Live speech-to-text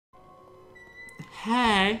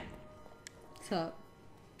Hey. What's up?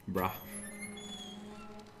 Bruh.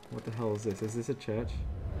 What the hell is this? Is this a church?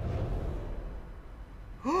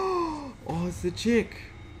 Oh, it's the chick.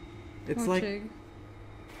 It's What like chick?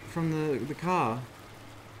 from the car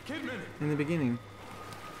Kidman! in the beginning.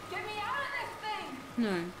 Get me out of this thing!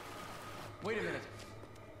 No. Wait a minute.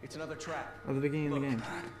 It's another trap. At the beginning of the game.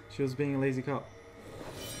 She was being a lazy cop.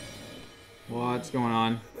 What's going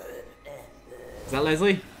on? Is that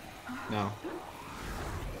Leslie? No.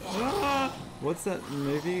 Ah! What's that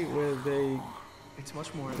movie where It's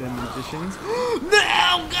much more they're than magicians?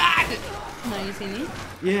 No, God! No, you seen it?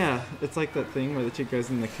 Yeah, it's like that thing where the chick goes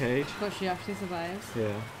in the cage. But she actually survives.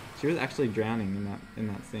 Yeah, she was actually drowning in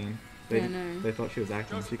that scene. Yeah, I know. They thought she was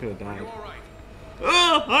acting. She could have died. alright.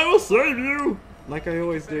 Oh, I will save you, like I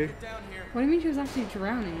always do. Get down here. What do you mean she was actually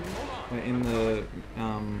drowning? Like in the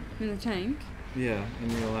In the tank? yeah,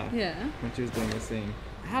 in real life. Yeah. When she was doing the scene.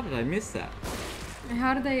 How did I miss that?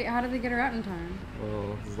 How did they get her out in time?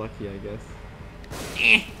 Well, I was lucky, I guess.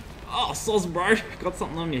 Oh, sauce, bro. Got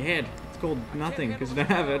something on your head. It's called nothing because you don't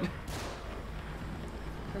have it.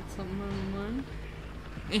 Got something on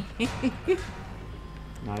mine.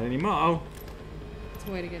 Not anymore. It's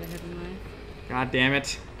a way to get ahead in life. God damn it.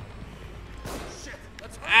 Shit,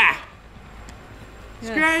 let's Ah!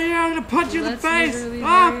 Yes. Screw you, I'm gonna punch you in the Let's face! literally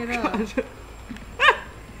Oh, hurry it up. God.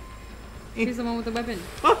 She's the one with the weapon.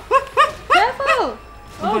 Careful! Oh,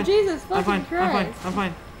 fine. Jesus, I'm fucking fine, I'm fine, Christ. I'm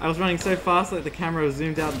fine. I was running so fast that the camera was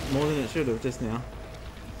zoomed out more than it should have just now.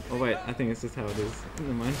 Oh wait, I think it's just how it is.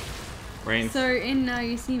 Never mind. Brains. So in Now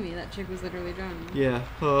You See Me, that chick was literally drowning. Yeah.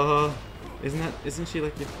 Isn't she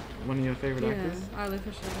like one of your favorite actors? I live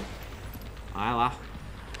for sure. Isla.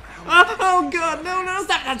 Oh God, no,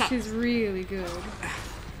 stop. She's really good.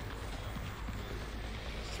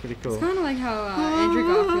 It's pretty cool. It's kind of like how Andrew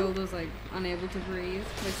Garfield was like unable to breathe,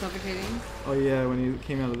 like suffocating. Oh yeah, when he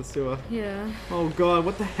came out of the sewer. Yeah. Oh God,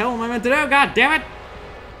 what the hell am I meant to do? God damn it!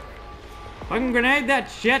 Fucking grenade that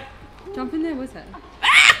shit! Jump in there with her.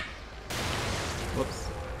 Whoops.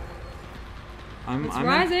 It's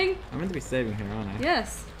rising. I'm meant to be saving her, aren't I?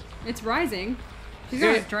 Yes. It's rising. She's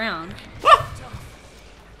gonna drown.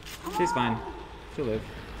 She's fine. She'll live.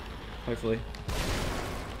 Hopefully.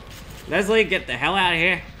 Leslie, get the hell out of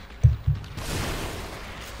here!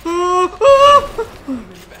 I'm in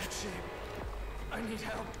bad shape. I need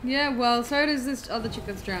help. Yeah, well, so does this other chick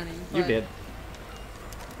that's drowning. You but- did.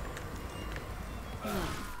 Oh.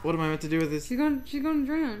 What am I meant to do with this? She's gonna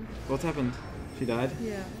drown. What's happened? She died?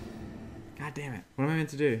 Yeah. God damn it. What am I meant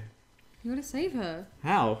to do? You gotta save her.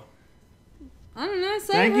 How? I don't know, save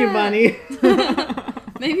Thank her. you, Bunny.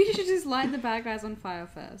 Maybe you should just light the bad guys on fire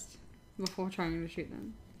first. Before trying to shoot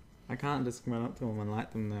them. I can't just run up to them and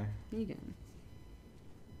light them though. You can.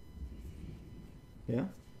 Yeah?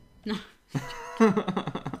 No.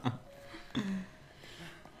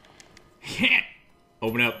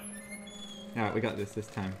 Open up. Alright, we got this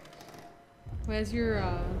time. Where's your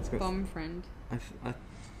go. bomb friend? I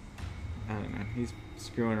don't know. He's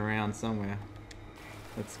screwing around somewhere.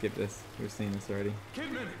 Let's skip this. We've seen this already.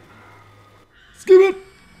 Kidman! Skip it!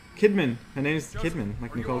 Kidman. Her name's Kidman,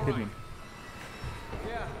 like Nicole Kidman.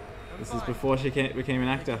 Yeah, This is before she became an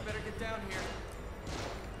actor. better get down here.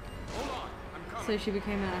 Hold on, I'm coming. So she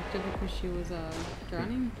became an actor because she was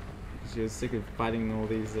drowning? She was sick of fighting all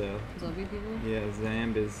these, Zombie people? yeah,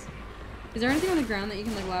 zombies. Is there anything on the ground that you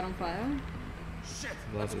can like light on fire? Shit,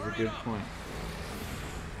 That is a good point.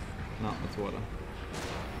 No, it's water.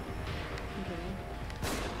 Okay.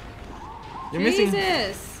 You're missing.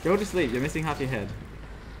 Jesus! Go to sleep. You're missing half your head.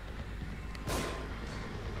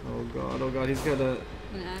 Oh God, he's got a.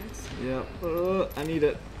 An axe? Yep. I need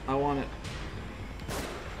it. I want it.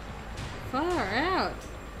 Far out!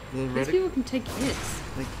 The These red. people can take hits.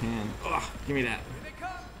 They can. Ugh, give me that. here they come.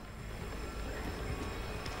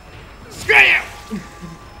 Screw you!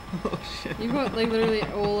 Oh shit. You've got like literally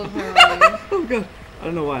all of her on. Oh God. I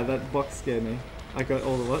don't know why that box scared me. I got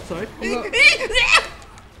all the what? Sorry. You got-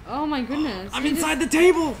 Oh my goodness. I'm He inside just- the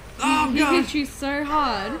table. Oh He God. hit you so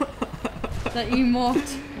hard that you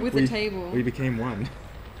morphed with the table. We became one.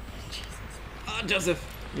 Jesus. Oh, Joseph,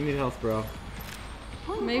 you need health, bro.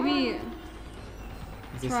 Maybe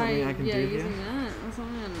Is there try something I can do using here? that or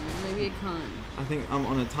something. I don't know. Maybe it can't. I think I'm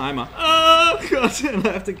on a timer. Oh God, and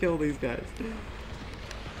I have to kill these guys.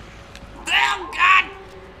 Oh God!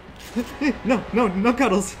 No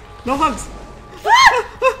cuddles, no hugs.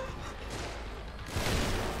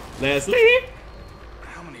 Leslie.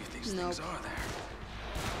 How many of these Nope. things are there?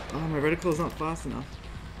 Oh, my reticle's not fast enough.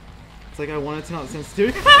 It's like I want to turn up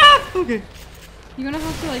sensitivity. Okay. You're gonna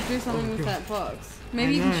have to like do something Oh, with God. that box.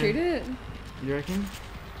 Maybe you can know. shoot it. You reckon?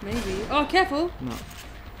 Maybe. Oh, careful! No.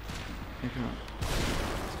 I can't.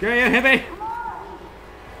 Screw you, hippie!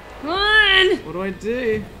 Come on! What do I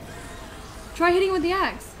do? Try hitting with the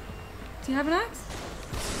axe. Do you have an axe?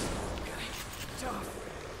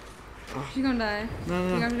 She's gonna die. No,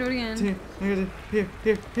 You have to do it again.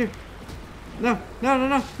 Here. No.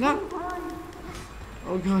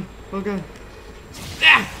 Oh god.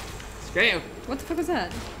 Ah! Screw you. What the fuck was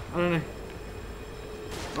that? I don't know.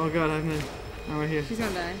 Oh god, I'm right here. She's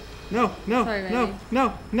gonna die. No. Sorry, baby. No.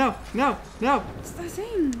 What's that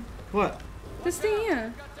thing? What? This thing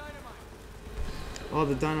here. Oh,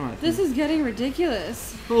 the dynamite. This is getting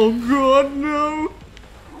ridiculous. Oh god, no!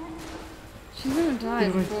 She's gonna die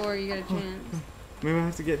Get away. before you get a chance. Maybe I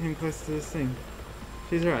have to get him close to this thing.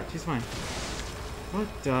 She's alright, she's fine. What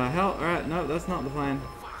the hell? Alright, no, that's not the plan.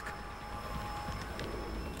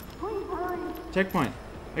 Checkpoint.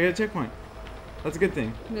 I got a checkpoint. That's a good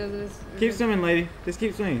thing. No, Keep swimming, lady. Just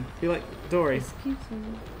keep swimming. Be like Dory. Just keep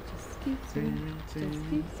swimming. Just keep swimming. Just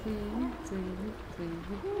keep swimming.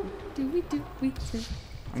 Do we swim?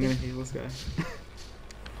 I'm gonna heal this guy.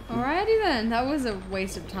 Alrighty then. That was a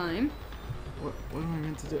waste of time. What am I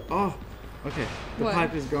meant to do? Oh! Okay. The What?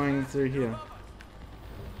 pipe is going through here.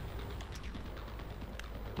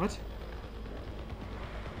 What?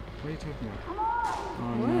 What are you talking about?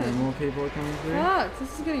 Oh no, What? more people are coming through. Fuck,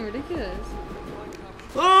 this is getting ridiculous.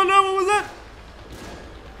 Oh no, what was that?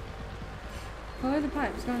 Follow the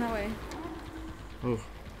pipe, it's going that way. Oh,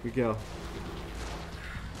 good girl.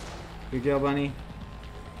 Good girl, bunny.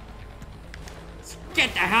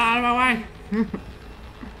 Get the hell out of my way!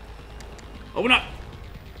 Open up!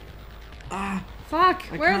 Ah, Fuck,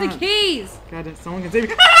 I where are the can't. keys? God, someone can save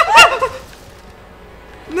me.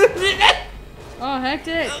 Oh,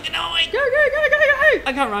 hectic. Oh, get away. Go!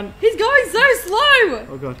 I can't run. He's going so slow!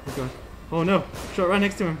 Oh god. Oh no, shot right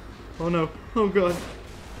next to him. Oh no, oh god.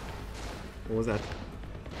 What was that?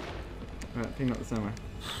 Alright, ping up the somewhere.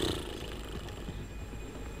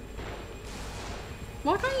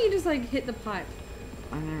 Why can't you just like hit the pipe?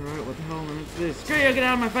 I know, right? What the hell am I meant to do? Screw you, get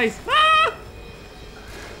out of my face! Ah!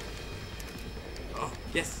 Oh,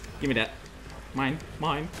 yes, give me that. Mine.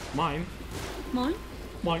 Mine?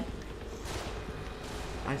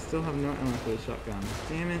 I still have no ammo for the shotgun.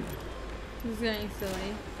 Damn it. This is getting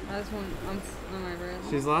silly. I just want. I'm over it.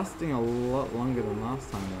 She's lasting a lot longer than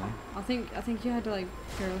last time, though. I think you had to like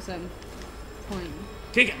kill a certain point.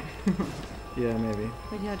 Kick it! Yeah, maybe.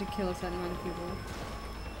 Like you had to kill a certain amount of people.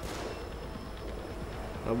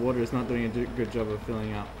 That water is not doing a good job of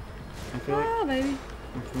filling up. I feel like Ah, baby.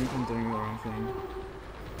 I think I'm doing the wrong thing.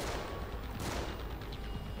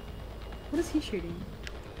 What is he shooting?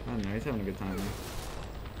 I don't know, he's having a good time though.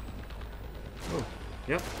 Oh,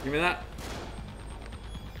 yep, give me that.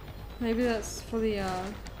 Maybe that's for the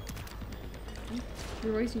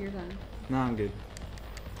You're wasting your time. Nah, I'm good.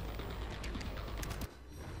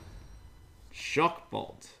 Shock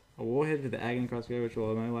Bolt. A warhead with the agony crossbow which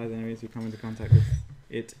will immobilize enemies who come into contact with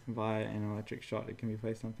it via an electric shot. It can be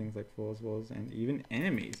placed on things like floors, walls, and even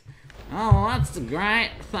enemies. Oh, that's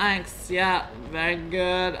great. Thanks. Yeah, very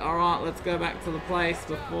good. Alright, let's go back to the place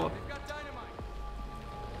before...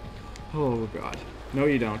 Oh, God. No,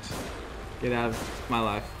 you don't. Get out of my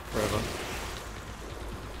life forever.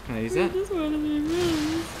 Can I use that?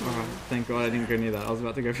 Alright, thank God I didn't go near that. I was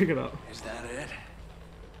about to go pick it up. Is that it?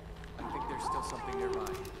 I think there's still something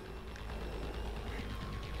nearby.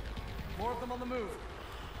 More of them on the move.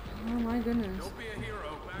 Oh my goodness. Don't be a hero.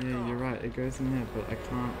 Back Yeah, off. you're right. It goes in there, but I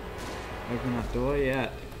can't open that door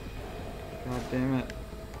yet. God damn it.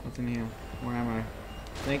 What's in here? More ammo.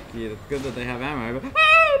 Thank you. It's good that they have ammo, but...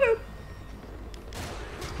 Oh, no!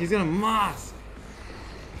 He's got a mask!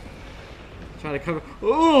 Try to cover...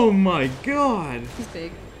 Oh my god! He's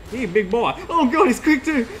big. He's a big boy. Oh god, he's quick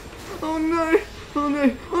too! Oh no! Oh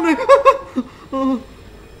no! Oh no! Oh.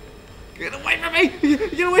 Get away from me! Get away!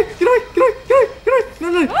 Get away! Get away! Get away! Get away! No,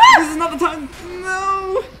 no! This is not the time!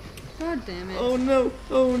 No! God damn it. Oh no!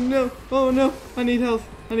 Oh no! Oh no! I need health!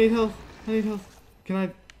 I need health! I need health! Can I...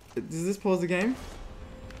 Does this pause the game?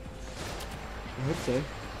 I hope so.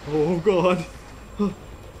 Oh god!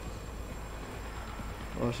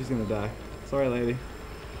 Oh, she's gonna die. Sorry, lady.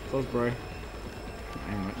 So's bro.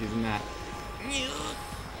 I'm not using that.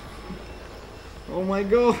 Oh my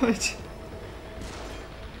god!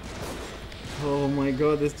 Oh my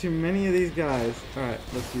god, there's too many of these guys. Alright,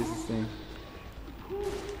 let's use this thing.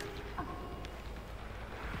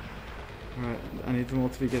 Alright, I need them all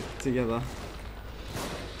to get together.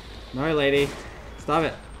 No, lady. Stop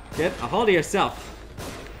it. Get a hold of yourself.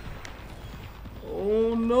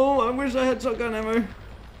 Oh no, I wish I had shotgun ammo.